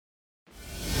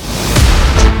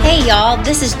Hey y'all,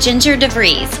 this is Ginger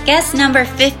DeVries, guest number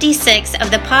 56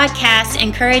 of the podcast,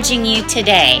 encouraging you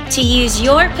today to use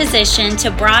your position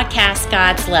to broadcast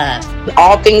God's love.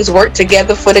 All things work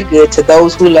together for the good to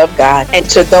those who love God and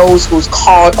to those who's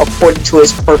called according to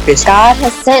his purpose. God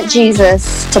has sent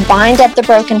Jesus to bind up the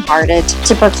brokenhearted,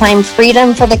 to proclaim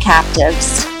freedom for the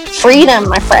captives. Freedom,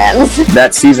 my friends.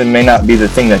 That season may not be the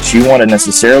thing that you wanted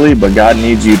necessarily, but God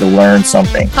needs you to learn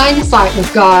something. Hindsight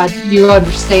with God, you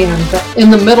understand, but in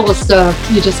the middle of stuff,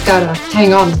 you just gotta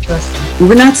hang on and trust Him.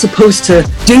 We're not supposed to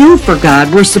do for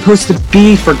God, we're supposed to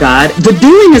be for God. The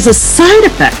doing is a side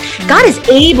effect. God is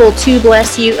able to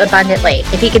bless you abundantly.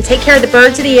 If He can take care of the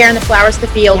birds of the air and the flowers of the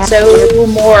field, so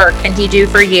more can He do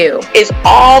for you. It's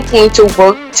all going to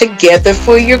work together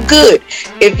for your good.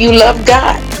 If you love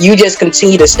God, you just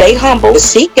continue to stay humble,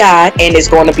 seek God, and it's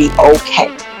going to be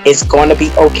okay. It's going to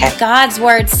be okay. God's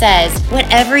word says,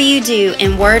 whatever you do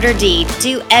in word or deed,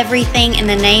 do everything in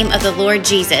the name of the Lord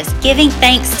Jesus, giving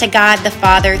thanks to God the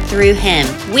Father through Him.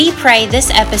 We pray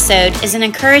this episode is an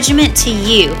encouragement to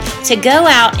you to go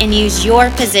out and use your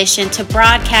position to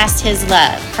broadcast His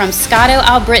love. From Scotto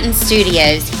Albritton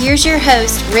Studios, here's your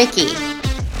host, Ricky.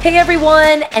 Hey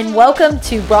everyone, and welcome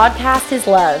to Broadcast His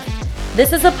Love.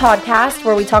 This is a podcast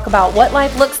where we talk about what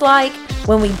life looks like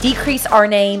when we decrease our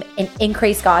name and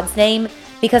increase God's name,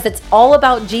 because it's all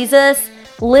about Jesus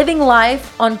living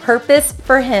life on purpose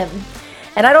for Him.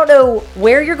 And I don't know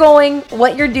where you're going,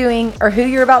 what you're doing, or who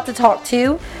you're about to talk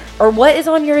to, or what is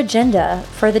on your agenda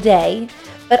for the day,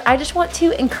 but I just want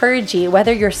to encourage you,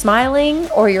 whether you're smiling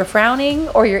or you're frowning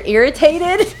or you're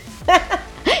irritated,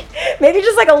 maybe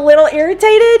just like a little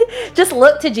irritated, just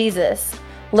look to Jesus.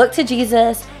 Look to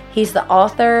Jesus. He's the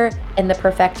author and the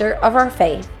perfecter of our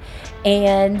faith.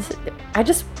 And I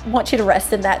just want you to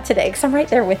rest in that today, because I'm right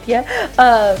there with you.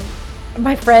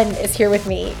 My friend is here with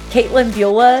me, Caitlin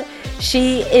Bulla.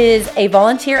 She is a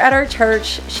volunteer at our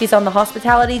church. She's on the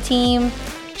hospitality team.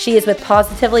 She is with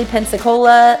Positively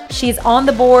Pensacola. She's on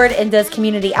the board and does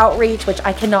community outreach, which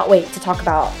I cannot wait to talk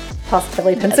about.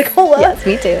 Positively Pensacola. Yes,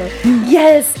 me too.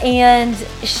 Yes, and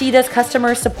she does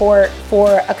customer support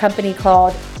for a company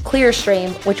called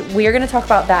Clearstream, which we're going to talk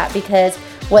about that, because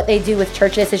what they do with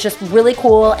churches is just really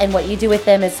cool, and what you do with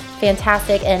them is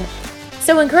fantastic and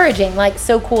so encouraging, like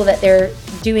so cool that they're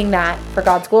doing that for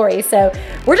God's glory. So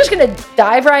we're just going to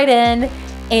dive right in,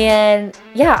 and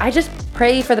yeah, I just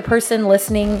pray for the person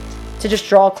listening to just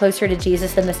draw closer to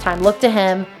Jesus in this time. Look to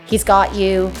Him. He's got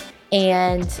you.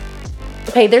 And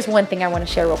okay, there's one thing I want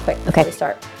to share real quick before we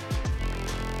start.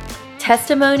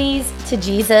 Testimonies to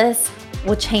Jesus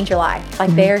will change your life.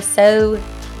 Like they're so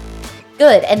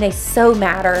good and they so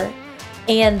matter.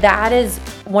 And that is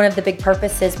one of the big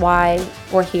purposes why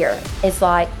we're here, is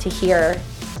like to hear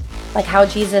like how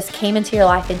Jesus came into your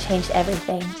life and changed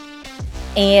everything.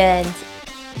 And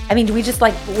I mean, do we just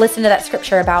like listen to that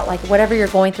scripture about like whatever you're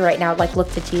going through right now, like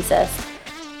look to Jesus?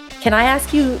 Can I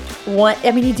ask you what,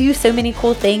 I mean, you do so many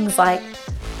cool things. Like,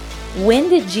 when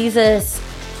did Jesus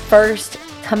first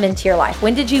come into your life?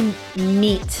 When did you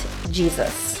meet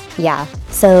Jesus? Yeah,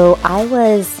 so I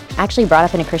was actually brought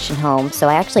up in a Christian home, so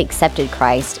I actually accepted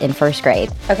Christ in first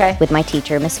grade. Okay. With my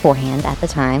teacher, Miss Forehand, at the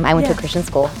time. I went to a Christian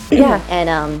school. Yeah.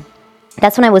 And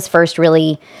that's when I was first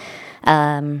really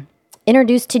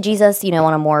introduced to Jesus, you know,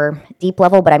 on a more deep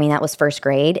level, but I mean, that was first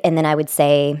grade. And then I would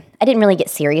say I didn't really get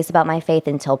serious about my faith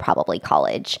until probably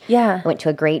college. Yeah. I went to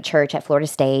a great church at Florida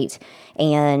State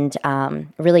and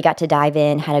really got to dive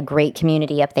in, had a great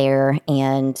community up there.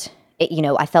 And, you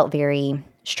know, I felt very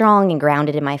strong and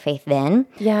grounded in my faith then.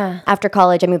 Yeah. After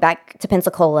college, I moved back to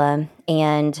Pensacola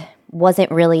and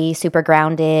wasn't really super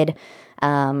grounded.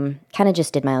 Kind of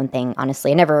just did my own thing,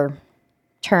 honestly. I never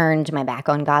turned my back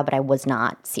on God, but I was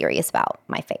not serious about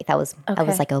my faith. I was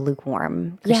like a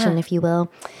lukewarm Christian, if you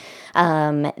will.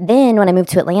 Then when I moved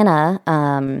to Atlanta,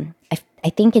 I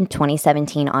think in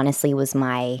 2017, honestly, was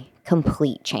my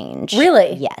complete change.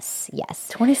 Really? Yes.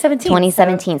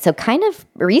 2017. So kind of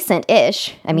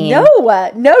recent-ish. I mean, no.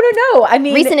 I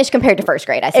mean, recent-ish compared to first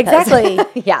grade, I suppose.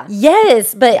 Exactly. Yeah.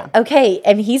 Yes, but okay.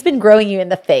 And he's been growing you in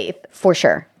the faith. For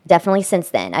sure. Definitely since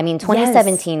then. I mean,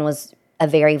 2017 was a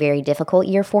very, very difficult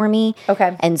year for me.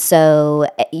 Okay. And so,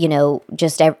 you know,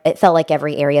 just it felt like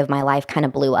every area of my life kind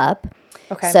of blew up.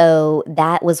 Okay. So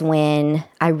that was when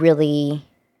I really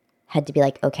had to be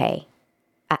like, okay,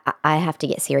 I have to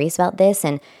get serious about this,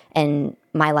 and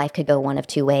my life could go one of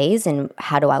two ways. And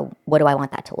what do I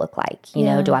want that to look like? You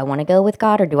know, do I want to go with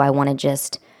God, or do I want to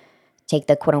just take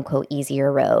the quote unquote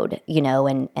easier road? You know,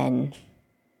 and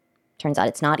turns out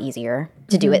it's not easier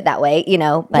to do it that way. You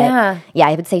know, but yeah,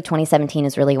 I would say 2017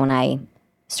 is really when I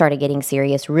started getting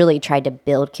serious, really tried to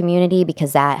build community,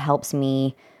 because that helps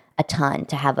me a ton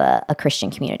to have a Christian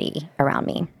community around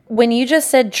me. When you just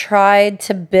said tried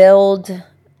to build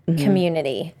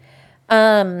community,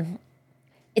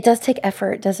 it does take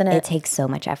effort, doesn't it? It takes so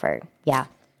much effort. Yeah,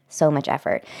 so much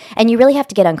effort. And you really have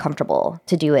to get uncomfortable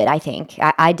to do it, I think.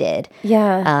 I did.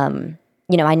 Yeah.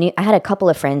 You know, I had a couple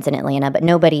of friends in Atlanta, but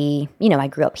nobody, you know, I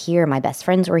grew up here. My best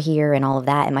friends were here and all of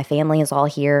that. And my family is all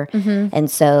here. And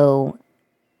so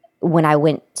when I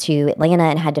went to Atlanta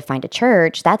and had to find a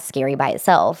church, that's scary by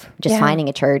itself, just finding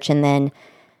a church. And then,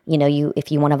 you know,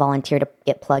 if you want to volunteer to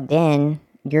get plugged in,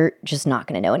 you're just not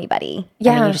going to know anybody.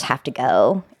 Yeah. I mean, you just have to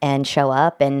go and show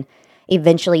up, and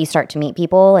eventually you start to meet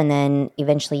people, and then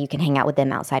eventually you can hang out with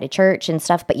them outside of church and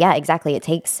stuff. But yeah, exactly. It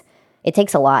takes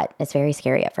a lot. It's very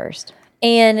scary at first.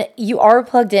 And you are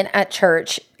plugged in at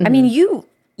church. I mean, you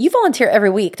volunteer every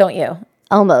week, don't you?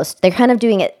 Almost. They're kind of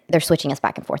doing it. They're switching us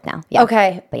back and forth now. Yeah.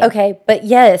 Okay. But yeah. Okay. But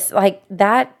yes, like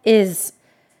that is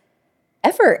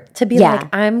effort to be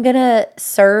like, I'm going to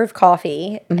serve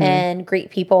coffee and greet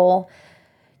people.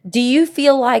 Do you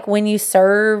feel like when you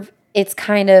serve, it's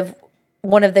kind of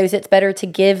one of those it's better to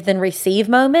give than receive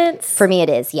moments? For me, it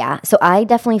is, yeah. So I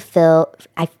definitely feel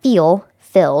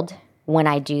filled when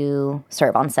I do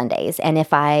serve on Sundays. And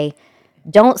if I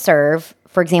don't serve,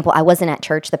 for example, I wasn't at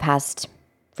church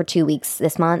for 2 weeks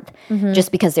this month,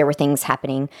 just because there were things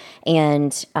happening.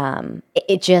 And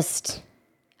it just,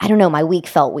 I don't know, my week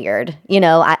felt weird. You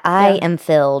know, I am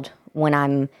filled when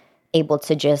I'm able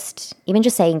to even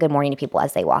just saying good morning to people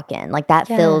as they walk in. Like that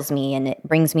fills me and it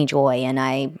brings me joy. And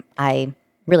I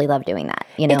really love doing that.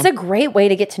 You know, it's a great way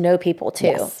to get to know people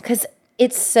too. Because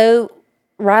it's so,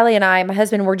 Riley and I, my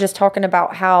husband, were just talking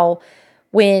about how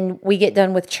when we get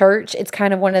done with church, it's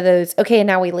kind of one of those, okay, and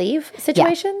now we leave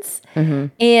situations.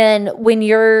 And when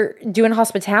you're doing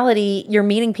hospitality, you're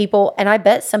meeting people, and I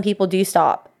bet some people do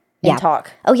stop and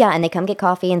talk. Oh yeah, and they come get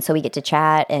coffee, and so we get to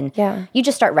chat, and you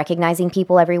just start recognizing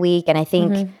people every week. And I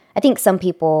think some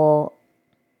people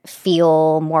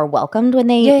feel more welcomed when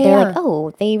they're like,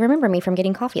 oh, they remember me from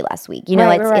getting coffee last week. You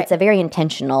know, it's a very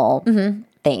intentional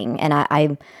thing, and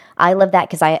I love that,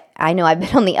 because I know I've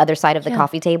been on the other side of the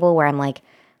coffee table where I'm like,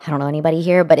 I don't know anybody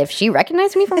here, but if she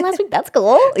recognized me from last week, that's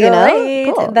cool. You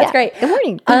know, cool. That's great. Good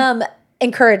morning.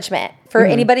 Encouragement for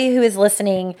anybody who is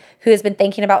listening, who has been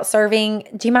thinking about serving.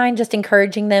 Do you mind just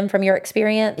encouraging them from your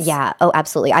experience? Yeah. Oh,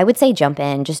 absolutely. I would say jump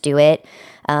in, just do it.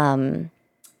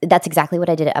 That's exactly what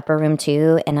I did at Upper Room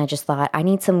too. And I just thought, I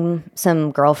need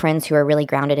some girlfriends who are really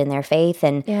grounded in their faith.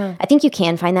 And I think you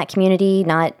can find that community,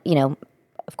 not, you know,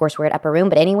 of course we're at Upper Room,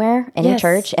 but anywhere, any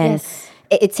church. And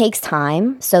it takes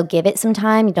time. So give it some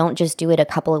time. Don't just do it a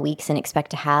couple of weeks and expect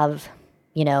to have,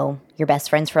 you know, your best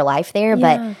friends for life there,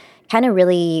 but kind of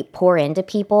really pour into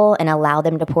people and allow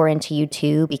them to pour into you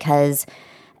too. Because,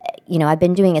 you know, I've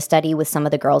been doing a study with some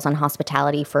of the girls on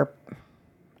hospitality for,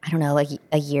 I don't know,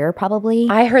 a year probably.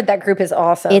 I heard that group is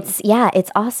awesome.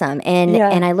 It's awesome.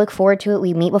 And I look forward to it.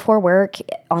 We meet before work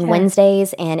on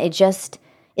Wednesdays, and it just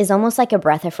is almost like a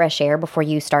breath of fresh air before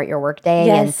you start your work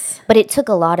day. But it took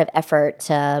a lot of effort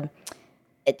to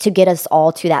get us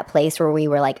all to that place where we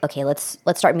were like, okay, let's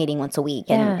start meeting once a week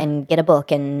and get a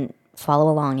book and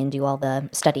follow along and do all the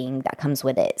studying that comes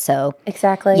with it. So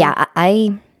exactly. Yeah,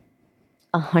 I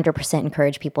 100%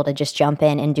 encourage people to just jump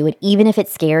in and do it. Even if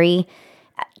it's scary,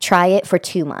 try it for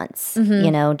 2 months, you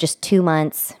know, just 2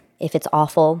 months. If it's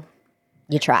awful,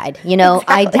 you tried, you know.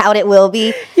 I doubt it will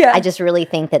be. I just really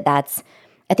think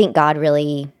I think God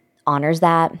really honors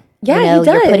that. Yeah, you know, he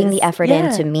does. You're putting the effort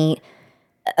in to meet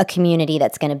a community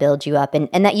that's going to build you up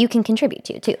and that you can contribute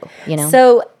to too, you know.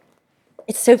 So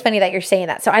it's so funny that you're saying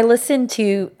that. So I listen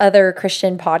to other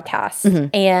Christian podcasts,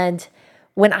 and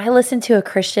when I listen to a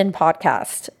Christian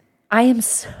podcast, I am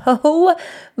so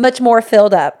much more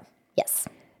filled up. Yes.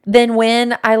 Than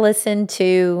when I listen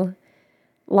to,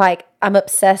 like, I'm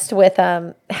obsessed with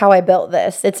How I Built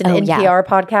This. It's an NPR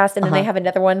podcast, and then they have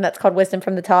another one that's called Wisdom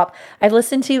from the Top. I've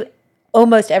listened to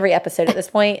almost every episode at this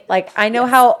point. Like, I know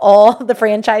how all the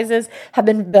franchises have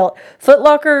been built. Foot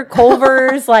Locker,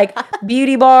 Culver's, like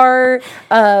Beauty Bar,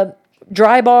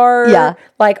 Dry Bar,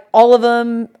 like all of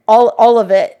them, all of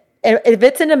it. If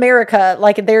it's in America,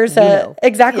 like there's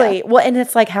exactly. Well, and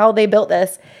it's like how they built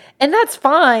this. And that's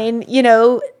fine, you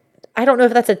know. I don't know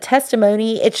if that's a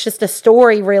testimony. It's just a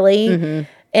story, really.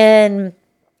 And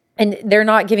they're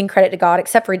not giving credit to God,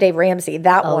 except for Dave Ramsey.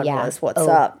 That one was what's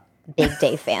up. big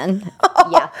Dave fan.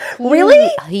 Yeah. Really?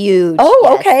 Huge. Oh,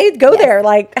 yes, okay. Go yes. there.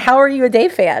 Like, how are you a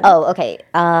Dave fan? Oh, okay.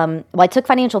 Well, I took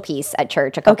financial peace at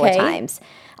church a couple of times.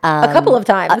 A couple of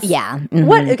times. Yeah. Mhm.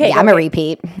 What? Okay. Yeah, I'm a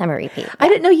repeat. I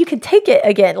didn't know you could take it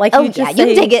again. Like, Oh, you just yeah.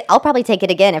 You can take it. I'll probably take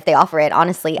it again if they offer it.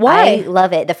 Honestly, Why? I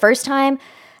love it. The first time,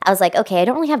 I was like, okay, I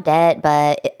don't really have debt,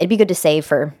 but it'd be good to save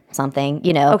for something,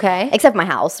 Okay. Except my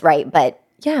house, right? But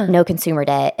Yeah. no consumer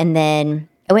debt. And then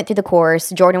I went through the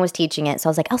course. Jordan was teaching it, so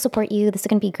I was like, I'll support you. This is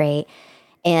going to be great.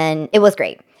 And it was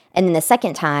great. And then the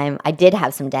second time, I did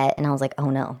have some debt, and I was like, oh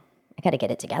no, I got to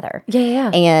get it together. Yeah.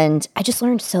 And I just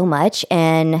learned so much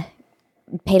and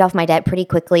paid off my debt pretty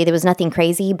quickly. There was nothing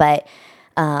crazy, but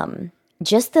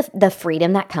just the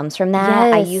freedom that comes from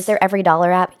that. I Yes. use their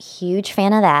 $EveryDollar app. Huge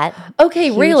fan of that.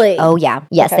 Okay, really? Oh, yeah.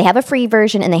 Yes, Okay. they have a free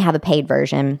version and they have a paid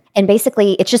version. And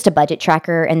basically, it's just a budget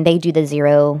tracker, and they do the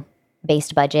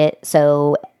zero-based budget.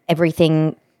 So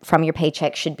everything from your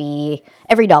paycheck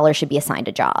every dollar should be assigned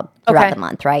a job throughout Okay. the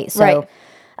month, right? So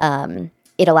Right.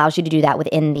 it allows you to do that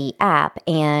within the app.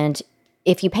 And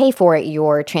if you pay for it,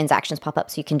 your transactions pop up,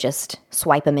 so you can just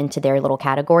swipe them into their little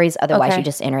categories. Otherwise, Okay. you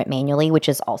just enter it manually, which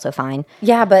is also fine.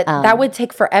 Yeah, but that would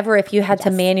take forever if you had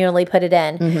to manually put it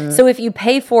in. Mm-hmm. So if you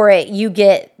pay for it, you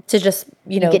get to just,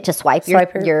 You get to swipe your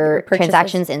purchases.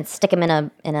 transactions and stick them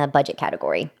in a budget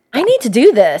category. I need to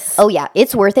do this. Oh yeah,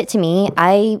 it's worth it to me.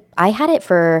 I had it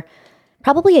for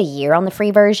probably a year on the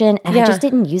free version, and Yeah. I just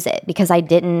didn't use it because I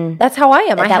didn't. That's how I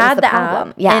am. I That was had the the problem.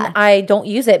 app, Yeah. and I don't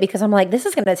use it because I'm like, this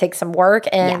is going to take some work,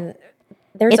 and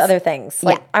there's It's- other things.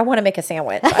 Like, yeah. I want to make a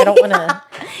sandwich. I don't want to. I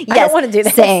Yes, don't want to do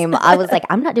this. Same. I was like,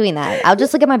 I'm not doing that. I'll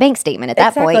just look at my bank statement at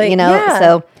that point, Exactly. Yeah.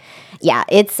 So, yeah,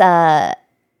 it's.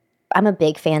 I'm a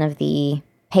big fan of the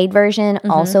paid version.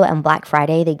 Mm-hmm. Also, on Black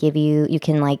Friday, they give you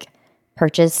can like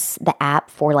purchase the app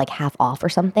for like half off or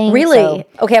something. Really?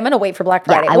 So, Okay, I'm going to wait for Black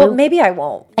Friday. I Well, will- maybe I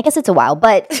won't. I guess it's a while,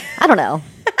 but I don't know.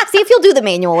 See if you'll do the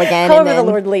manual again. However and the then,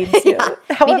 Lord leads you. Maybe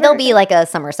However- there'll be like a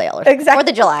summer sale or Exactly. 4th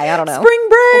of July. I don't know. Spring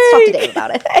break. Let's talk to Dave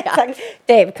about it. Yeah. Exactly.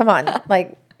 Dave, come on.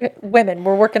 Like, women,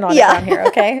 we're working on it Yeah. down here,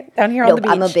 okay? Down here on No, the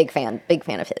beach. I'm a big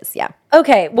fan of his. Yeah.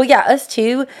 Okay, well, yeah, us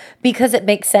too, because it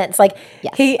makes sense. Like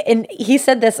Yes. he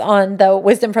said this on the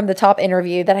Wisdom from the Top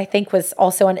interview that I think was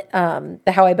also on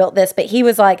the How I Built This. But he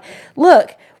was like,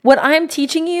 "Look, what I'm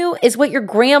teaching you is what your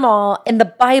grandma in the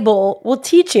Bible will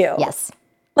teach you." Yes.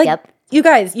 like Yep. you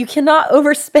guys, you cannot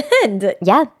overspend.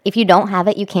 Yeah. If you don't have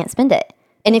it, you can't spend it.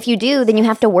 And if you do, then you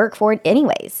have to work for it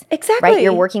anyways. Exactly. Right?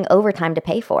 You're working overtime to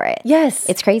pay for it. Yes,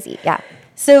 It's crazy. Yeah.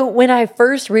 So when I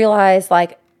first realized,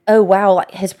 like, oh wow, like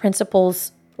his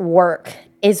principles work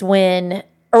is when,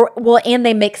 and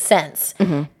they make sense,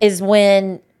 is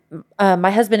when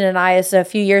my husband and I, a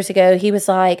few years ago, he was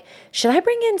like, should I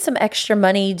bring in some extra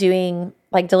money doing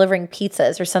like delivering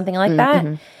pizzas or something like that?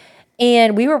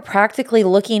 And we were practically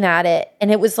looking at it,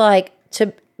 and it was like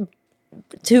to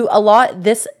allot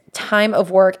this time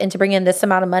of work and to bring in this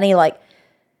amount of money, like,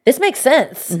 this makes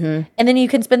sense. And then you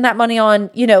can spend that money on,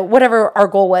 whatever our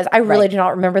goal was. I really do not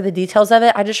remember the details of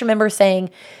it. I just remember saying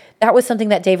that was something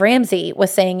that Dave Ramsey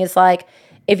was saying is like,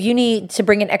 if you need to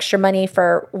bring in extra money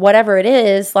for whatever it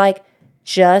is, like,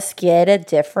 just get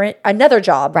another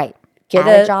job. Right. Get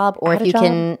Add a job, or add if a you job.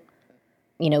 can,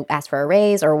 ask for a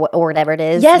raise or whatever it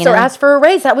is. Yes, you or know? ask for a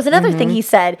raise. That was another thing he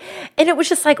said. And it was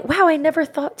just like, wow, I never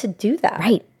thought to do that.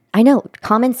 Right. I know.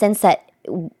 Common sense that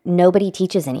nobody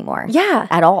teaches anymore. Yeah.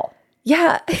 At all.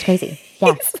 Yeah. It's crazy.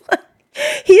 Yeah.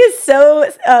 He is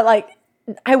so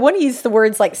I want to use the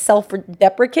words like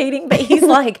self-deprecating, but he's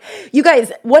like, you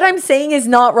guys, what I'm saying is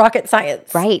not rocket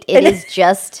science. Right. It is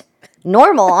just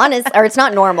normal, or it's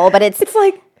not normal, but it's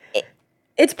like,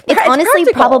 it's honestly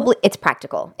practical. probably, it's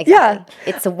practical. Exactly.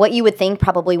 Yeah. It's what you would think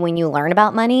probably when you learn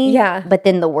about money. Yeah. But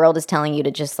then the world is telling you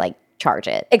to just like charge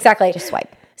it. Exactly. Just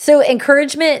swipe. So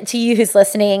encouragement to you who's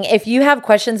listening, if you have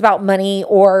questions about money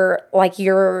or like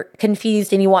you're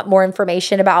confused and you want more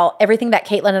information about everything that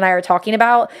Caitlin and I are talking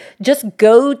about, just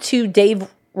go to Dave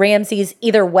Ramsey's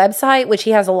either website, which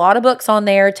he has a lot of books on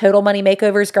there. Total Money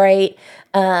Makeover is great.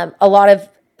 A lot of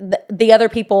the other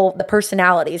people, the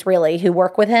personalities really who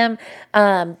work with him,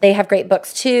 they have great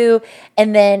books too.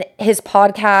 And then his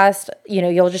podcast,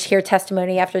 you'll just hear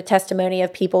testimony after testimony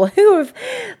of people who have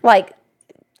like,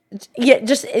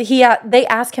 they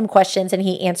ask him questions and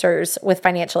he answers with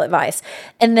financial advice.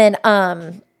 And then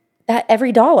that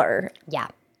 $EveryDollar. Yeah.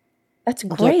 That's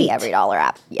great. Get the $EveryDollar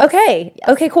app. Yes. Okay. Yes.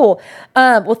 Okay, cool.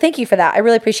 Well, thank you for that. I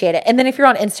really appreciate it. And then if you're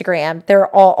on Instagram, they're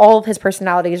all of his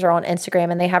personalities are on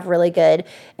Instagram, and they have really good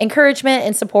encouragement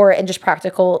and support and just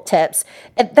practical tips.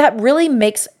 And that really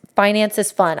makes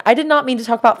finances fun. I did not mean to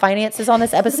talk about finances on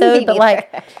this episode, but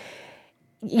like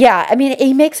Yeah, I mean,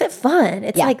 he makes it fun.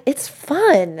 It's like, it's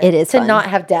fun. It is to fun. not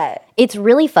have debt. It's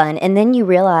really fun. And then you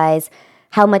realize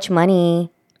how much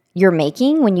money you're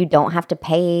making when you don't have to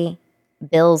pay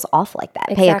bills off like that.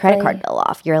 Pay a credit card bill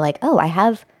off. You're like, oh, I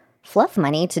have fluff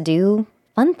money to do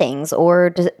fun things or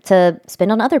to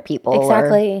spend on other people.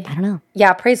 Exactly. Or, I don't know.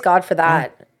 Yeah, praise God for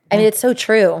that. Yeah. I mean, it's so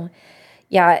true.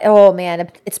 Yeah. Oh,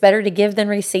 man. It's better to give than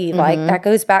receive. Like, that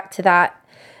goes back to that.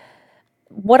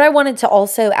 What I wanted to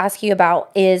also ask you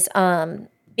about is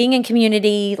being in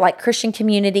community, like Christian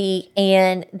community,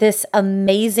 and this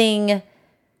amazing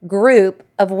group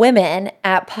of women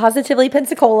at Positively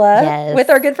Pensacola with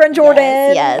our good friend Jordan.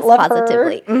 Yes, Love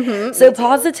Positively. her. So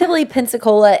Positively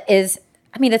Pensacola is,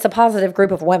 I mean, it's a positive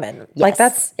group of women. Like,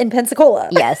 that's in Pensacola.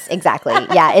 Yes, exactly.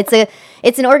 Yeah,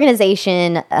 it's an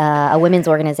organization, a women's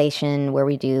organization where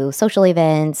we do social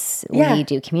events, we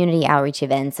do community outreach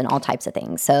events, and all types of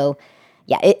things. So,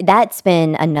 yeah, that's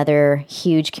been another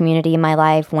huge community in my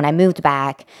life. When I moved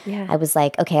back, I was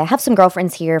like, okay, I have some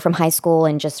girlfriends here from high school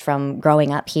and just from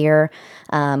growing up here,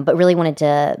 but really wanted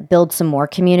to build some more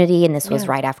community. And this was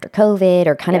right after COVID,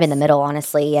 or kind of in the middle,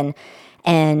 honestly.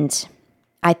 And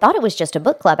I thought it was just a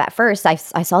book club at first. I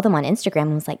saw them on Instagram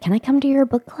and was like, can I come to your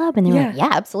book club? And they were like, yeah,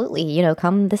 absolutely. You know,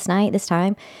 come this night, this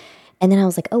time. And then I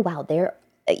was like, oh, wow,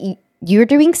 you're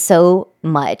doing so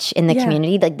much in the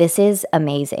community. Like, this is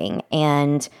amazing.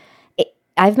 And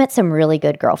I've met some really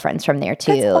good girlfriends from there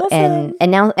too. That's awesome.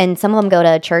 And some of them go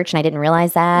to church and I didn't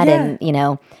realize that. Yeah. And, you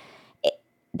know,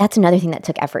 that's another thing that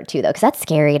took effort too, though. Because that's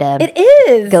scary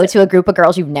to go to a group of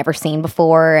girls you've never seen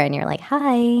before. And you're like,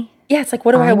 hi. Yeah, it's like,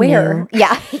 what do I wear?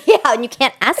 Yeah. And you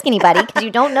can't ask anybody because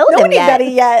you don't know them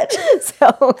yet.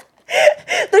 So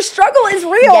the struggle is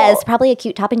real. Yes, probably a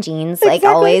cute top and jeans, like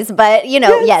always. But, you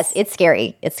know, yes, it's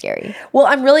scary. It's scary. Well,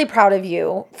 I'm really proud of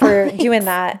you for doing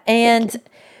that and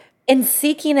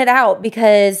seeking it out,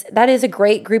 because that is a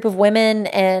great group of women.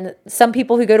 And some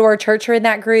people who go to our church are in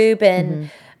that group.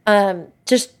 And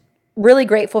just really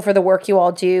grateful for the work you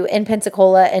all do in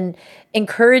Pensacola and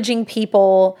encouraging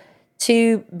people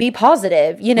to be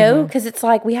positive, you know, because it's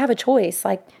like we have a choice,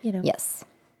 like, you know. Yes,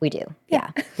 we do. Yeah,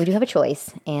 we do have a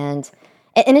choice. And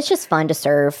it's just fun to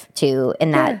serve too in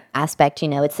that aspect. You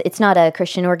know, it's not a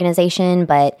Christian organization,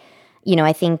 but, you know,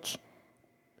 I think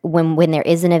when there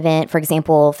is an event, for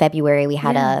example, February, we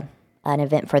had an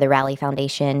event for the Rally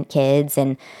Foundation kids.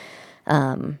 And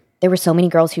there were so many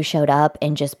girls who showed up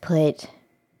and just put,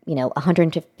 you know,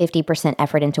 150%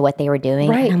 effort into what they were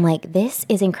doing. Right. And I'm like, this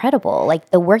is incredible.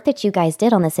 Like, the work that you guys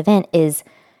did on this event is,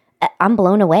 I'm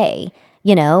blown away,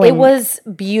 you know. It was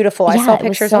beautiful. I saw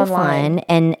pictures online.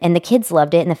 Fun. And the kids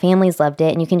loved it and the families loved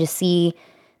it. And you can just see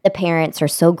the parents are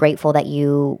so grateful that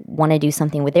you want to do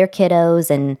something with their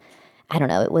kiddos. And I don't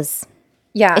know, it's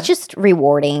just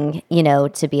rewarding, you know,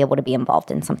 to be able to be involved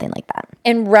in something like that.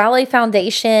 And Rally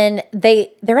Foundation,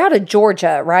 they're out of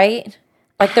Georgia, right?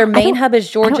 Like, their main hub is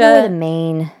Georgia. I don't know where the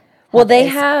main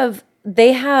hub is.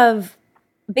 they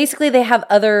have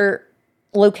other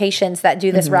locations that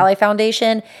do this Rally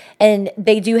Foundation, and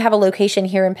they do have a location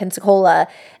here in Pensacola,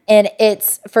 and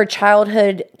it's for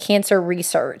childhood cancer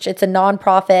research. It's a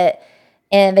nonprofit,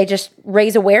 and they just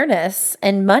raise awareness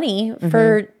and money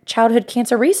for childhood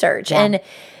cancer research. Yeah. And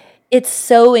it's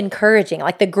so encouraging.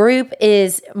 Like, the group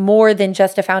is more than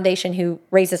just a foundation who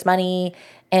raises money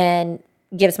and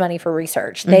gives money for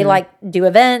research. They do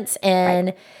events,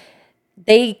 and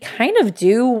they kind of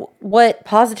do what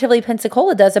Positively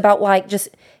Pensacola does about, like, just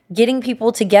getting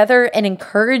people together and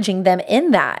encouraging them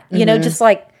in that, you know, just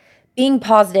like being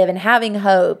positive and having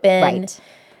hope and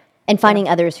finding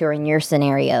others who are in your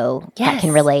scenario that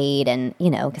can relate. And, you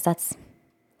know, because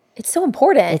it's so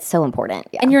important. It's so important.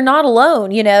 Yeah. And you're not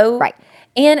alone, you know? Right.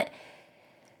 And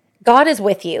God is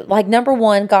with you. Like, number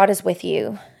one, God is with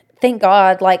you. Thank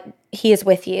God, like, He is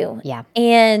with you. Yeah.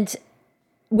 And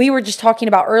we were just talking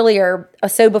about earlier.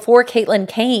 So before Caitlin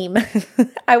came,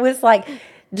 I was like,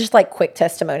 just like quick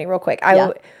testimony real quick.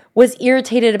 I was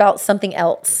irritated about something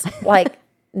else, like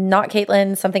not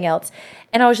Caitlin, something else.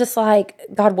 And I was just like,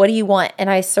 God, what do you want? And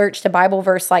I searched a Bible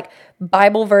verse, like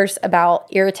Bible verse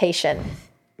about irritation.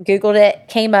 Googled it,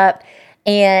 came up,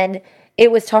 and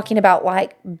it was talking about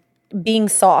like being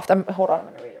soft. Hold on, I'm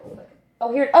going to read it a little bit.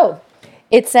 Oh, here. Oh,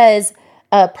 it says,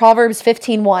 Proverbs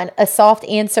 15:1, a soft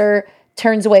answer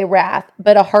turns away wrath,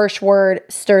 but a harsh word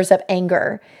stirs up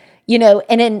anger. You know,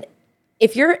 and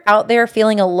if you're out there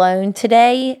feeling alone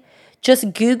today,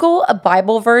 just Google a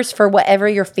Bible verse for whatever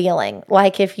you're feeling.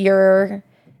 Like if you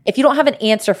don't have an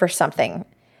answer for something,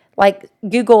 like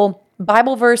Google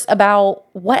Bible verse about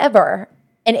whatever,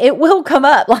 and it will come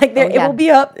up. Like it will be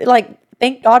up like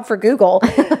thank God for Google.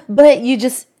 But you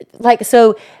just like,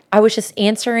 so I was just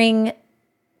answering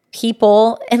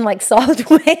people in like soft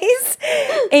ways.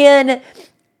 And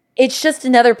it's just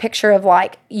another picture of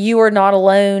like, you are not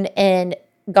alone and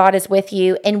God is with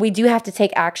you. And we do have to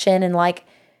take action and like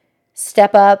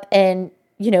step up and,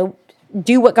 you know,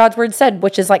 do what God's word said,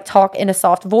 which is like talk in a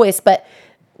soft voice, but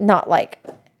not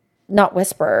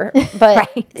whisper, but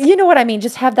Right. you know what I mean?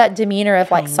 Just have that demeanor of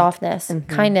like softness,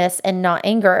 kindness, and not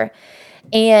anger.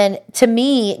 And to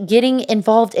me, getting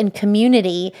involved in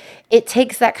community, it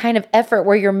takes that kind of effort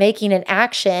where you're making an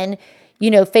action.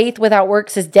 You know, faith without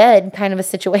works is dead kind of a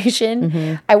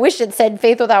situation. I wish it said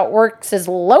faith without works is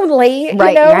lonely,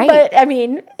 Right, you know, right. but I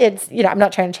mean, it's, you know, I'm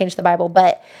not trying to change the Bible,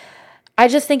 but I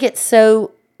just think it's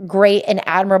so great and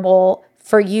admirable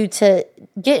for you to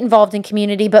get involved in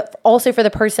community, but also for the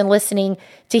person listening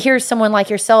to hear someone like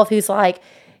yourself who's like,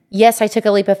 yes, I took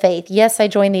a leap of faith. Yes, I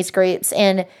joined these groups.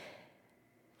 And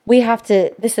we have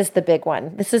to, this is the big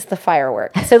one. This is the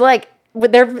firework. So like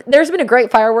there's been a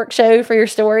great firework show for your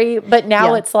story, but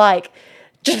now it's like,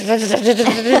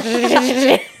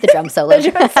 The drum solo.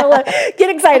 the drum solo. Get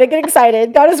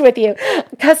excited. God is with you.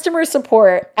 Customer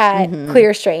support at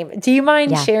Clearstream. Do you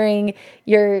mind sharing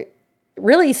your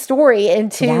really story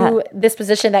into this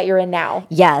position that you're in now?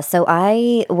 Yeah, so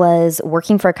I was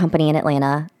working for a company in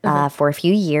Atlanta for a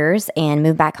few years and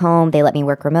moved back home. They let me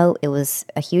work remote. It was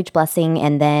a huge blessing.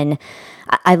 And then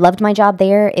I loved my job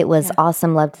there. It was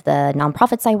awesome. Loved the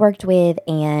nonprofits I worked with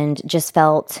and just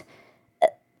felt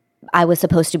I was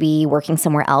supposed to be working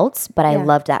somewhere else, but I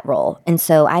loved that role. And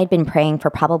so I had been praying for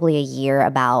probably a year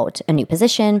about a new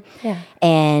position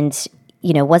and,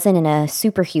 you know, wasn't in a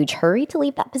super huge hurry to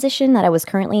leave that position that I was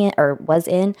currently in or was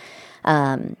in.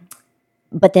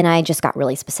 But then I just got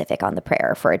really specific on the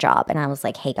prayer for a job. And I was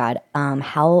like, hey, God,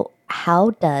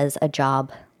 how does a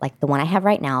job like the one I have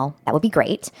right now, that would be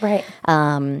great. Right.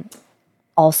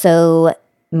 Also,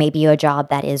 maybe a job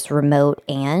that is remote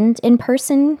and in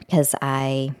person because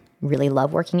I really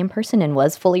love working in person and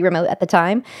was fully remote at the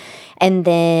time. And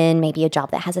then maybe a job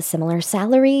that has a similar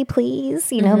salary,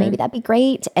 please. You know, maybe that'd be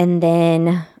great. And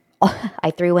then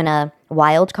I threw in a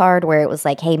wild card where it was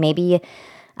like, hey, maybe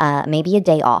a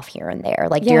day off here and there,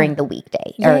 like during the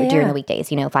weekday or during the weekdays,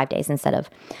 you know, 5 days instead of,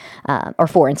 or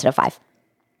 4 instead of 5.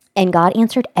 And God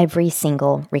answered every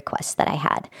single request that I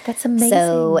had. That's amazing.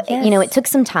 So, you know, it took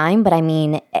some time, but I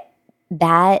mean,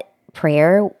 that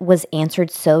prayer was answered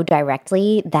so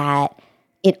directly that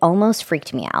it almost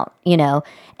freaked me out, you know?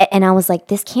 And I was like,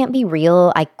 this can't be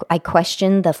real. I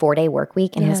questioned the 4-day work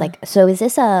week and I was like, so is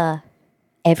this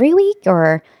every week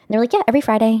or, and they're like, yeah, every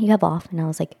Friday you have off. And I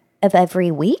was like, of every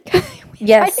week?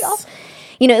 Yes.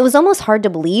 You know, it was almost hard to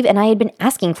believe. And I had been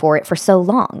asking for it for so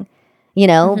long, you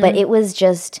know, but it was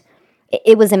just,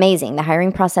 it was amazing. The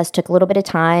hiring process took a little bit of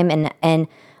time. And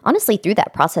honestly, through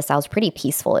that process, I was pretty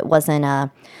peaceful. It wasn't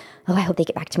oh, I hope they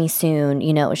get back to me soon.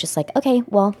 You know, it was just like, okay,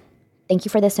 well, thank you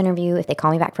for this interview. If they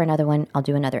call me back for another one, I'll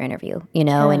do another interview, you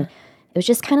know? And it was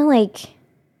just kind of like,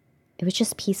 it was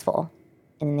just peaceful.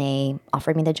 And they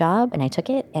offered me the job and I took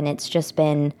it. And it's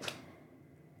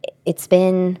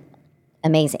been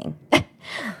amazing.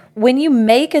 When you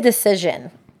make a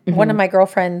decision, one of my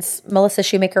girlfriends, Melissa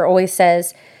Shoemaker, always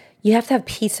says, you have to have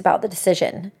peace about the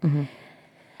decision.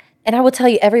 And I will tell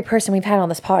you, every person we've had on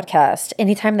this podcast,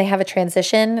 anytime they have a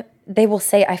transition, they will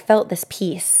say, I felt this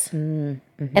peace. And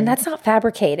that's not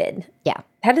fabricated. Yeah.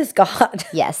 That is God.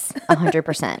 Yes,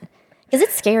 100%. Because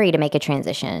it's scary to make a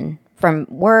transition from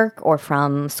work or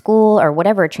from school or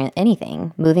whatever,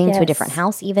 anything, moving to a different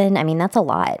house even. I mean, that's a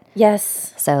lot.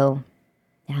 Yes. So,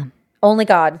 yeah. Only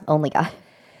God. Only God.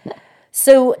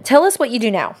 So tell us what you do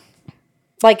now.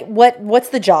 Like, what's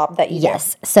the job that you do?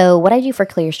 Yes. So what I do for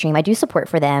Clearstream, I do support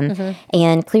for them.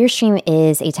 And Clearstream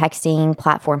is a texting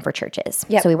platform for churches.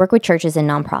 So we work with churches and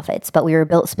nonprofits, but we were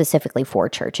built specifically for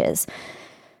churches.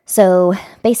 So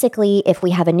basically, if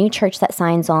we have a new church that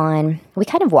signs on, we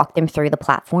kind of walk them through the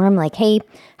platform. Like, hey,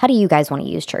 how do you guys want to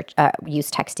use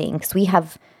use texting? Because we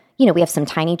have some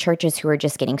tiny churches who are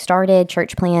just getting started,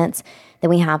 church plants. Then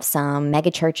we have some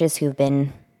mega churches who've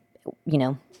been, you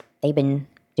know, they've been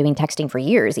doing texting for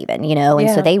years even, you know, and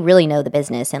so they really know the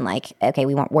business and like, okay,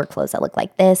 we want workflows that look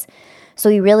like this. So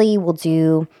we really will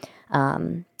do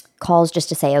calls just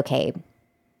to say, okay,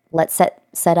 let's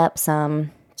set up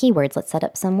some keywords, let's set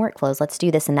up some workflows, let's do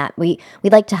this and that. We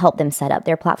like to help them set up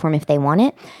their platform if they want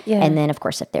it. And then of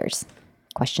course, if there's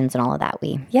questions and all of that,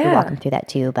 we walk them through that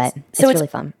too, but it's really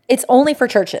fun. It's only for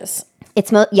churches.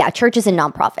 It's churches and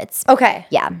nonprofits. Okay.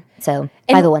 Yeah. So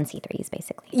 501c3s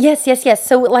basically. Yes.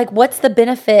 So like, what's the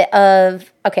benefit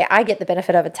of, okay, I get the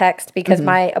benefit of a text because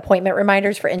my appointment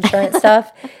reminders for insurance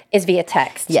stuff is via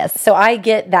text. Yes. So I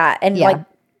get that. And like,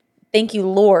 thank you,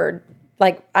 Lord.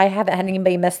 Like, I haven't had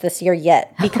anybody miss this year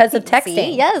yet because of texting.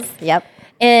 See? Yes. Yep.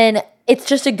 And it's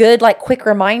just a good, like, quick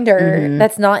reminder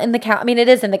that's not in the I mean, it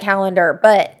is in the calendar,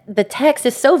 but the text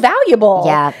is so valuable.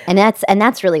 Yeah, and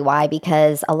that's really why,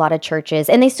 because a lot of churches,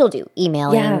 and they still do,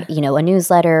 emailing, a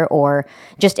newsletter or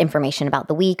just information about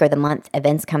the week or the month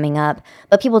events coming up,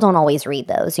 but people don't always read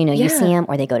those. You see them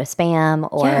or they go to spam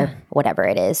or whatever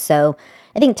it is. So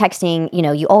I think texting,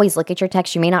 you always look at your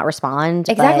text. You may not respond.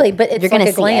 Exactly, but it's you're going to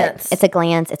like a glance. It's a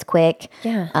glance. It's quick.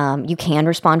 Yeah. You can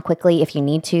respond quickly if you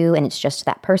need to, and it's just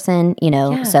that person,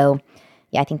 So,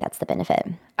 I think that's the benefit.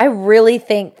 I really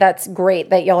think that's great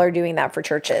that y'all are doing that for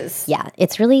churches. Yeah,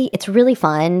 it's really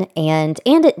fun, and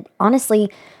it honestly,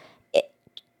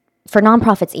 for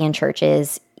nonprofits and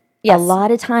churches, a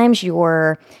lot of times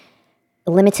you're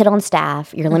limited on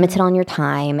staff, you're limited on your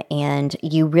time, and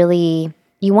you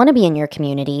want to be in your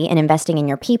community and investing in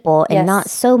your people and not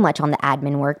so much on the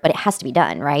admin work, but it has to be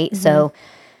done, right? So,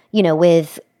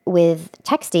 with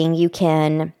texting, you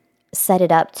can set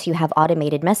it up to have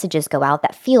automated messages go out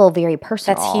that feel very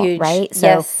personal. That's huge. Right?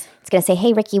 So it's going to say,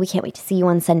 hey, Ricky, we can't wait to see you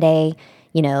on Sunday.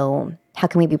 How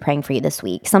can we be praying for you this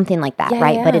week? Something like that,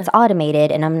 right? Yeah. But it's automated,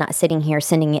 and I'm not sitting here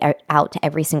sending it out to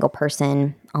every single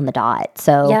person on the dot.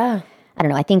 So I don't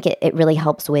know. I think it really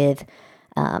helps with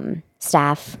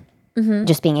staff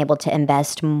just being able to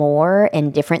invest more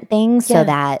in different things so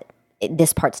that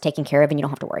this part's taken care of and you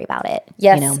don't have to worry about it.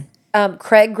 Yes.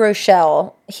 Craig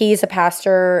Groeschel, he's a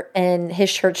pastor in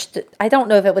his church. I don't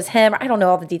know if it was him. I don't know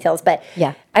all the details, but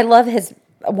I love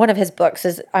one of his books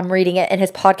is I'm reading it, and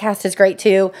his podcast is great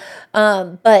too.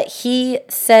 But he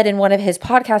said in one of his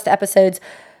podcast episodes,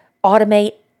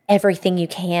 automate everything you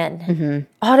can.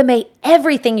 Automate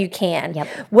everything you can. Yep.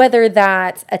 Whether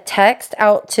that's a text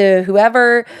out to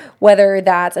whoever, whether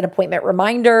that's an appointment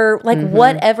reminder, like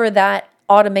whatever that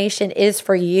automation is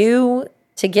for you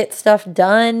to get stuff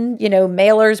done,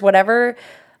 mailers, whatever,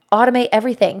 automate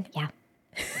everything. Yeah.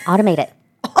 Automate it.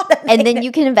 And then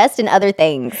you can invest in other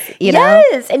things, you know?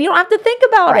 And you don't have to think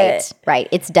about it. Right.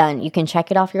 It's done. You can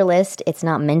check it off your list. It's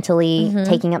not mentally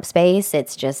taking up space.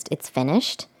 It's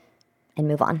finished. And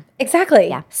move on. Exactly.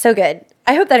 Yeah. So good.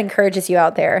 I hope that encourages you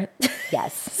out there.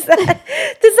 Yes. Does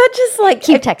that just like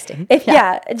keep texting?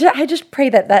 I just pray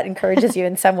that encourages you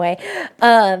in some way.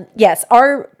 Yes,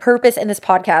 our purpose in this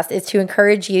podcast is to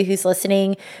encourage you who's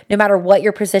listening, no matter what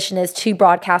your position is, to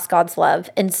broadcast God's love.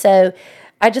 And so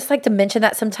I just like to mention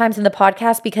that sometimes in the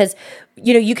podcast because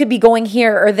you could be going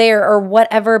here or there or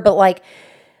whatever, but like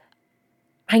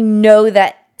I know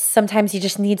that sometimes you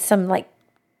just need some like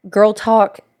girl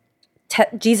talk.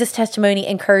 Jesus testimony,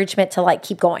 encouragement to like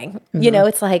keep going.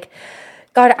 It's like,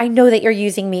 God, I know that you're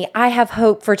using me. I have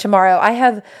hope for tomorrow. I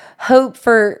have hope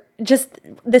for just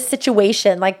the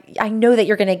situation. Like, I know that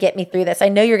you're going to get me through this. I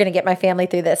know you're going to get my family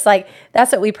through this. Like,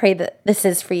 that's what we pray that this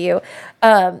is for you.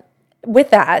 With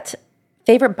that,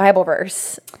 favorite Bible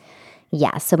verse.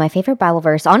 Yeah. So my favorite Bible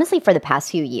verse, honestly, for the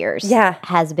past few years,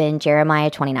 has been Jeremiah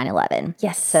 29:11.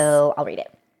 Yes. So I'll read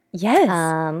it.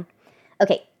 Yes.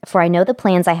 Okay. For I know the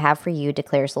plans I have for you,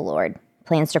 declares the Lord.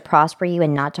 Plans to prosper you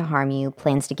and not to harm you.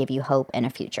 Plans to give you hope and a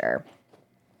future.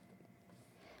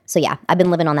 So yeah, I've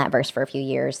been living on that verse for a few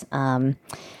years. And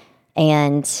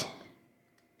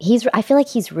I feel like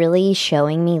he's really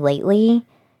showing me lately,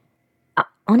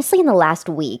 honestly in the last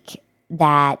week,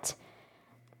 that,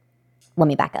 let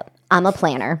me back up. I'm a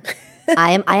planner.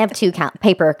 I have two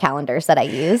paper calendars that I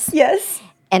use. Yes.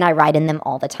 And I write in them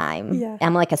all the time. Yeah.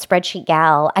 I'm like a spreadsheet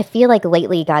gal. I feel like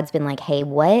lately God's been like, hey,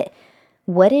 what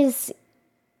is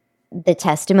the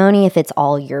testimony if it's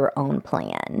all your own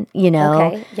plan?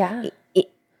 Okay. Yeah.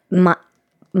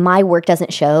 My work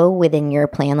doesn't show within your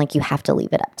plan. Like, you have to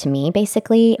leave it up to me,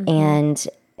 basically. And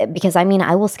because I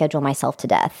will schedule myself to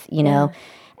death, know?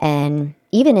 And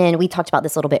even we talked about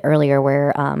this a little bit earlier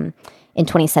where in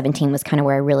 2017 was kind of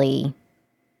where I really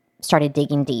started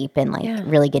digging deep and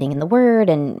really getting in the Word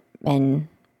and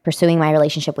pursuing my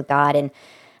relationship with God. And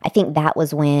I think that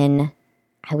was when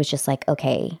I was just like,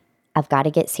 okay, I've got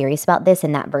to get serious about this.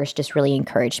 And that verse just really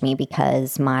encouraged me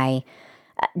because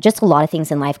just a lot of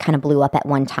things in life kind of blew up at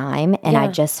one time. And I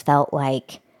just felt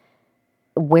like,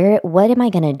 what am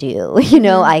I going to do?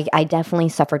 I definitely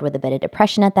suffered with a bit of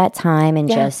depression at that time and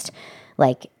just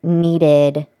like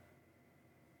needed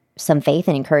some faith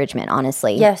and encouragement,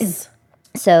 honestly. Yes.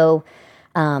 So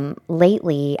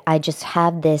lately, I just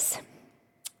have this,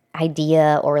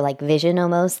 idea or like vision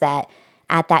almost that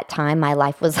at that time my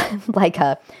life was like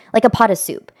a pot of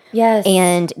soup. Yes.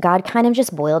 And God kind of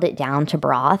just boiled it down to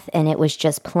broth, and it was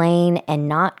just plain and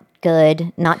not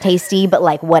good, not tasty, but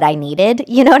like what I needed.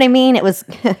 You know what I mean? It was,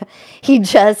 he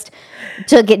just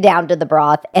took it down to the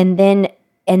broth. And then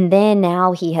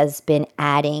now he has been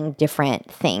adding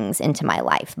different things into my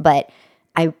life. But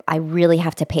I really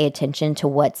have to pay attention to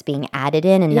what's being added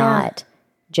in and not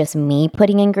just me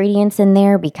putting ingredients in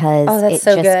there, because it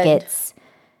so just good. gets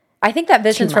I think that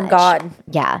vision's too from much. God.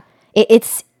 Yeah.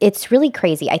 It's really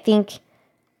crazy. I think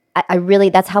I really,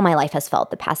 that's how my life has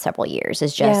felt the past several years,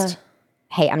 is just,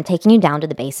 hey, I'm taking you down to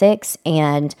the basics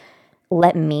and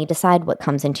let me decide what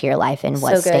comes into your life and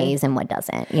what stays and what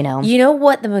doesn't, you know? You know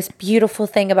what the most beautiful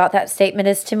thing about that statement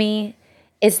is to me?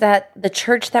 Is that the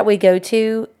church that we go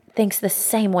to thinks the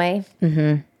same way.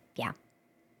 Mm-hmm. Yeah.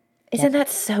 Isn't that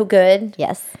so good?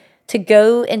 Yes. To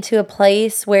go into a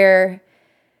place where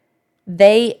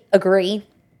they agree.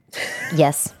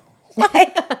 Yes.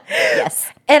 Like, Yes.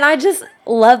 and I just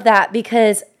love that,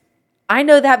 because I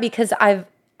know that because I've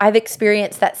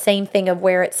experienced that same thing of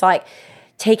where it's like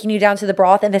taking you down to the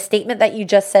broth, and the statement that you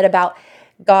just said about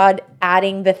God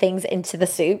adding the things into the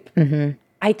soup. Mm-hmm.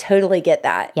 I totally get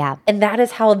that. Yeah. And that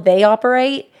is how they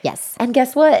operate. Yes. And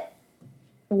guess what?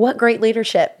 What great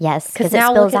leadership. Yes. Because it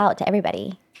spills out to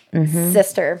everybody.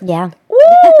 Sister. Yeah.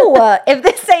 Woo! If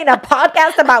this ain't a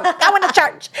podcast about going to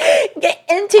church, get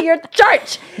into your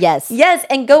church. Yes. Yes,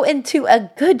 and go into a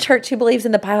good church who believes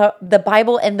in the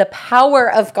Bible and the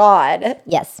power of God.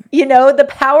 Yes. You know, the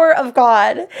power of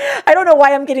God. I don't know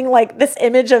why I'm getting like this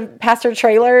image of Pastor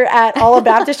Trailer at All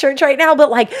Baptist Church right now, but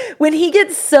like when he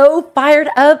gets so fired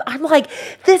up, I'm like,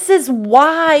 this is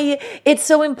why it's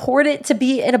so important to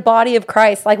be in a body of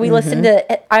Christ. Like we listen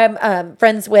to, I'm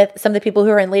friends with some of the people who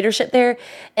are in leadership there,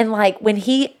 and like when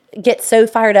he gets so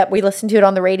fired up, we listen to it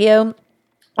on the radio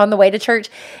on the way to church,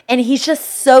 and he's just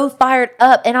so fired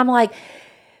up, and I'm like,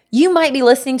 you might be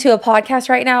listening to a podcast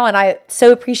right now, and I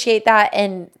so appreciate that,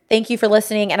 and thank you for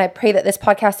listening, and I pray that this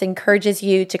podcast encourages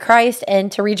you to Christ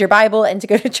and to read your Bible and to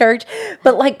go to church,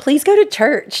 but like please go to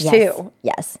church too.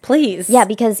 Yes. Please. Yeah,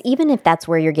 because even if that's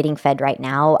where you're getting fed right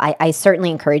now, I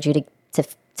certainly encourage you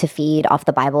to feed off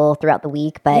the Bible throughout the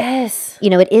week. But, yes,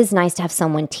 you know, it is nice to have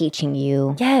someone teaching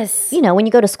you. Yes. You know, when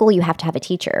you go to school, you have to have a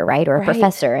teacher, right? Or a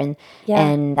professor.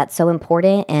 And that's so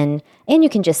important. And you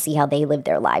can just see how they live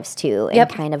their lives too, and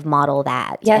kind of model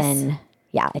that. Yes. And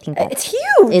yeah, I think that's it's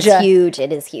huge. It's huge.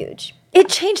 It is huge. It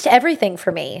changed everything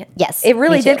for me. Yes. It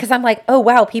really me did, too. because I'm like, oh,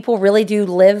 wow, people really do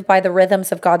live by the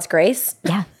rhythms of God's grace.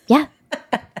 Yeah. Yeah.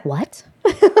 What?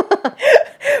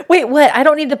 Wait, what? I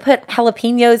don't need to put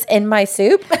jalapenos in my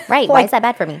soup? Right. Why is that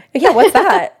bad for me? Yeah, what's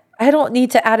that? I don't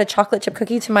need to add a chocolate chip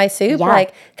cookie to my soup, Yeah.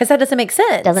 because that doesn't make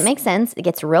sense. Doesn't make sense. It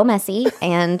gets real messy,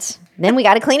 and then we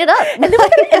got to clean it up.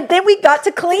 And then we got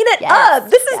to clean it Yes, up.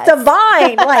 This is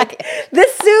divine. Like,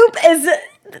 this soup is,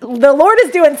 the Lord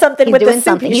is doing something He's with doing the soup.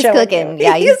 something. He's cooking. You.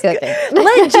 Yeah, he's cooking.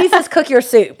 Let Jesus cook your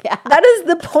soup. Yeah. That is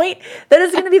the point. That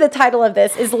is going to be the title of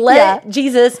this, is let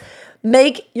Jesus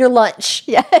make your lunch.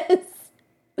 Yes.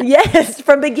 Yes,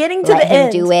 from beginning to Let the him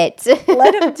end. do it.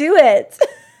 Let him do it.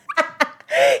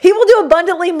 He will do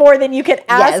abundantly more than you can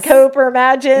ask, Yes. hope, or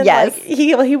imagine. Yes. Like,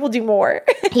 he will do more.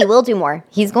 He will do more.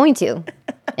 He's going to.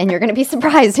 And you're going to be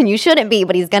surprised, and you shouldn't be,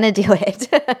 but he's going to do it.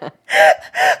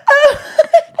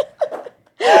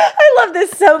 I love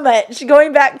this so much.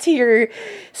 Going back to your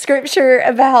scripture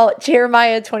about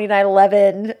Jeremiah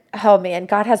 29:11. Oh man,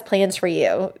 God has plans for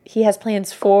you. He has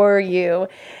plans for you.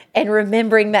 And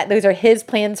remembering that those are his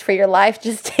plans for your life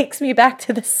just takes me back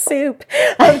to the soup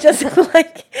of just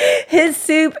like his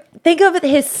soup. Think of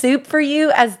his soup for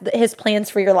you as his plans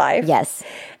for your life. Yes.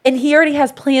 And he already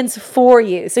has plans for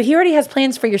you. So he already has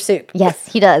plans for your soup. Yes,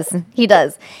 he does. He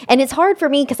does. And it's hard for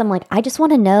me because I'm like, I just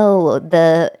want to know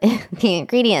the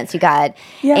ingredients you got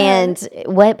and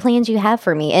what plans you have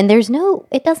for me. And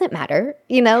it doesn't matter,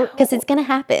 because it's going to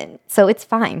happen. So it's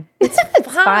fine. It's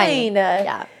fine.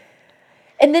 Yeah.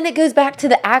 And then it goes back to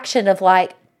the action of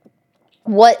like,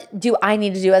 what do I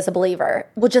need to do as a believer?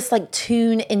 Well, just like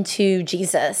tune into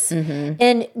Jesus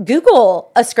and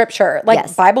Google a scripture,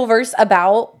 like Bible verse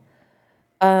about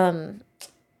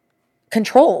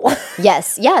control.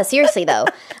 Yes. Yeah, seriously though.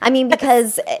 I mean,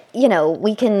 because,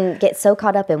 we can get so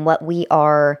caught up in what we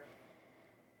are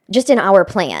just in our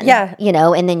plan,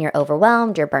 and then you're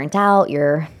overwhelmed, you're burnt out,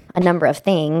 you're a number of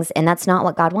things. And that's not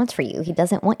what God wants for you. He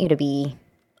doesn't want you to be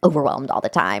overwhelmed all the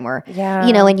time or,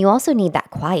 and you also need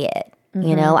that quiet.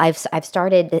 I've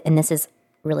started, and this is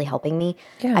really helping me.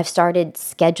 Yeah. I've started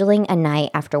scheduling a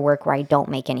night after work where I don't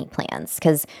make any plans.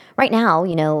 Because right now,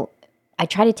 I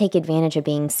try to take advantage of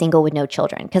being single with no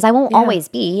children because I won't always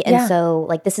be. And so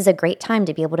like this is a great time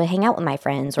to be able to hang out with my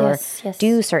friends or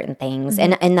do certain things.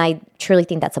 And I truly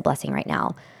think that's a blessing right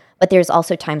now. But there's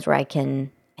also times where I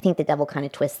think the devil kind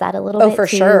of twists that a little bit. For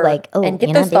too. sure. Like, and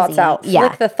get those thoughts out.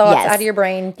 Flick the thoughts out of your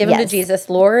brain. Give them to Jesus.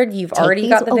 Lord, you've already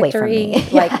got the victory.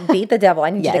 Like, beat the devil.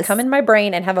 I need you to come in my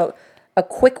brain and have a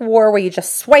quick war where you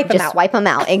just swipe them out. Just swipe them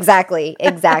out. Exactly.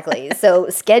 So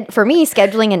for me,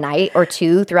 scheduling a night or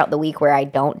two throughout the week where I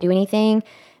don't do anything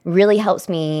really helps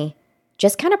me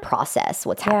just kind of process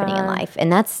what's happening in life.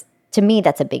 And to me,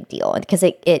 that's a big deal because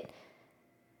it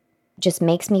just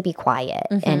makes me be quiet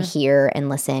and hear and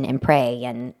listen and pray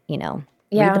and,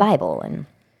 read the Bible. And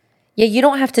you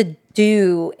don't have to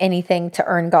do anything to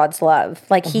earn God's love.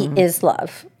 Like he is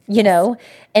love,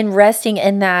 and resting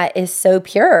in that is so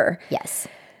pure. Yes.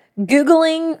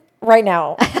 Googling right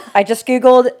now. I just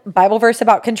Googled Bible verse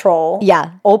about control.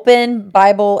 Yeah. Open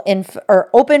Bible info or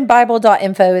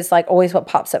openbible.info is like always what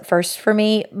pops up first for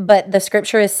me. But the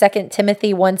scripture is 2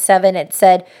 Timothy 1:7. It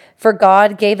said, "For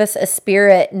God gave us a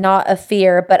spirit, not of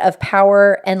fear, but of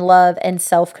power and love and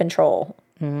self-control."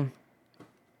 Boom.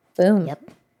 Yep.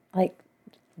 Like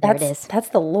there it is. That's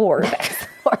the Lord.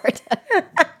 Lord.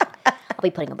 I'll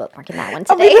be putting a bookmark in that one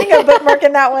today. I'll be putting a bookmark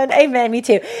in that one. Amen. Me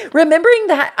too. Remembering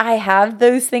that I have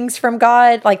those things from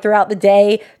God, like throughout the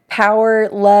day, power,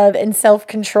 love, and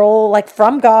self-control, like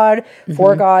from God,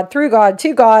 for God, through God,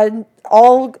 to God,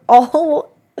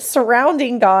 all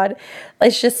surrounding God.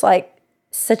 It's just like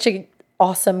such an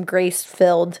awesome,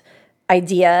 grace-filled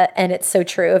idea, and it's so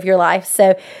true of your life.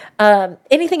 So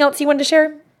anything else you wanted to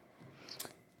share?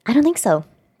 I don't think so.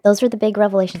 Those are the big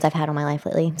revelations I've had on my life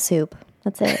lately. Soup.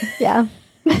 That's it. Yeah.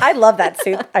 I love that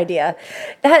soup idea.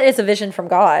 That is a vision from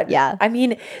God. Yeah. I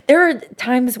mean, there are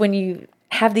times when you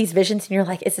have these visions and you're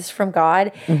like, is this from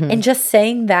God? And just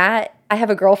saying that, I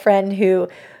have a girlfriend who,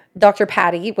 Dr.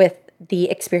 Patty with the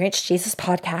Experience Jesus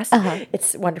podcast.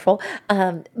 It's wonderful.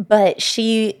 But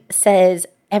she says,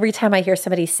 every time I hear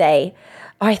somebody say,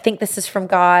 "Oh, I think this is from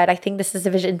God. I think this is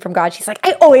a vision from God," she's like,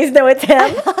 "I always know it's him.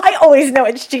 I always know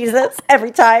it's Jesus.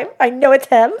 Every time I know it's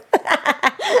him."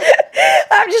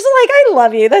 I'm just like, I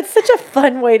love you. That's such a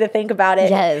fun way to think about it.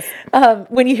 Yes.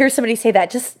 When you hear somebody say that,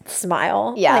 just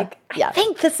smile. Yeah. Like, I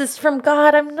think this is from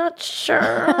God. I'm not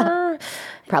sure.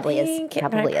 Probably is.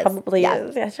 Probably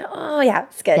is. Yeah. Oh, yeah.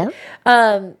 It's good.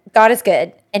 Yep. God is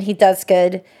good, and he does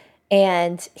good,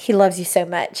 and he loves you so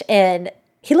much. And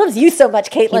he loves you so much,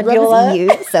 Caitlin Bulla. He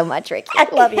loves you so much, Ricky. I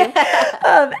love you.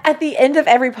 At the end of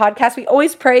every podcast, we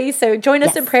always pray. So join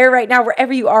us in prayer right now,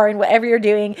 wherever you are and whatever you're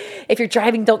doing. If you're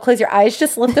driving, don't close your eyes.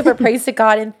 Just lift up a praise to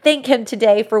God and thank him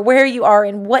today for where you are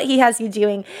and what he has you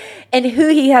doing and who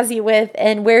he has you with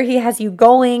and where he has you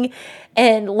going.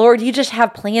 And Lord, you just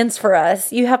have plans for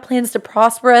us. You have plans to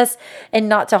prosper us and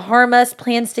not to harm us,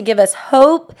 plans to give us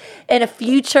hope and a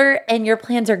future. And your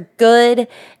plans are good.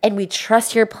 And we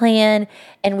trust your plan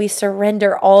and we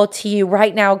surrender all to you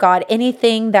right now, God.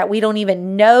 Anything that we don't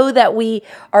even know that we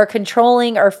are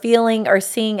controlling or feeling or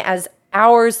seeing as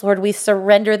ours, Lord, we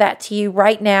surrender that to you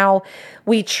right now.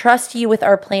 We trust you with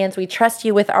our plans. We trust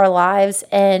you with our lives.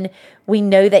 And we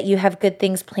know that you have good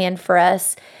things planned for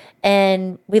us.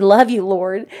 And we love you,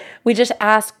 Lord. We just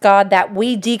ask, God, that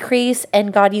we decrease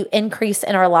and God, you increase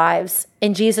in our lives.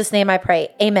 In Jesus' name I pray.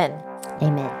 Amen.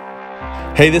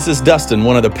 Amen. Hey, this is Dustin,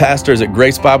 one of the pastors at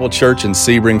Grace Bible Church in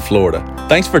Sebring, Florida.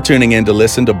 Thanks for tuning in to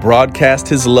listen to Broadcast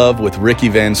His Love with Ricky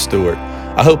Van Stewart.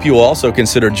 I hope you will also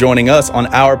consider joining us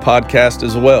on our podcast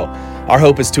as well. Our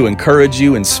hope is to encourage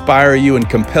you, inspire you, and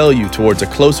compel you towards a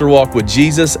closer walk with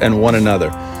Jesus and one another.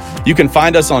 You can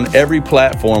find us on every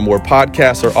platform where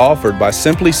podcasts are offered by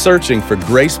simply searching for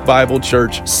Grace Bible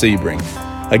Church Sebring.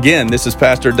 Again, this is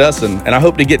Pastor Dustin, and I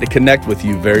hope to get to connect with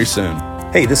you very soon.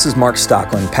 Hey, this is Mark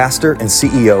Stockland, pastor and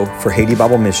CEO for Haiti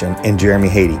Bible Mission in Jeremy,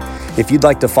 Haiti. If you'd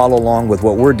like to follow along with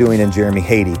what we're doing in Jeremy,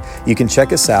 Haiti, you can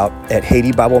check us out at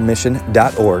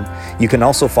HaitiBibleMission.org. You can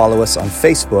also follow us on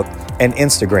Facebook and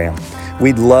Instagram.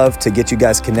 We'd love to get you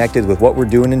guys connected with what we're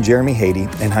doing in Jeremy, Haiti,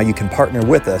 and how you can partner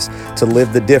with us to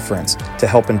live the difference, to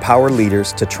help empower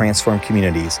leaders to transform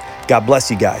communities. God bless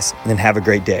you guys, and have a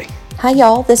great day. Hi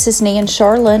y'all, this is Nan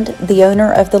Charland, the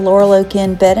owner of the Laurel Oak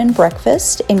Inn Bed and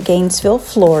Breakfast in Gainesville,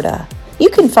 Florida.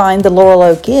 You can find the Laurel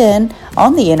Oak Inn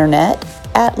on the internet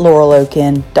at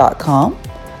laureloakinn.com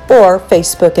or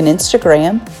Facebook and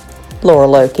Instagram,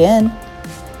 Laurel Oak Inn.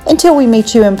 Until we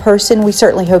meet you in person, we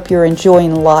certainly hope you're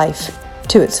enjoying life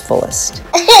to its fullest.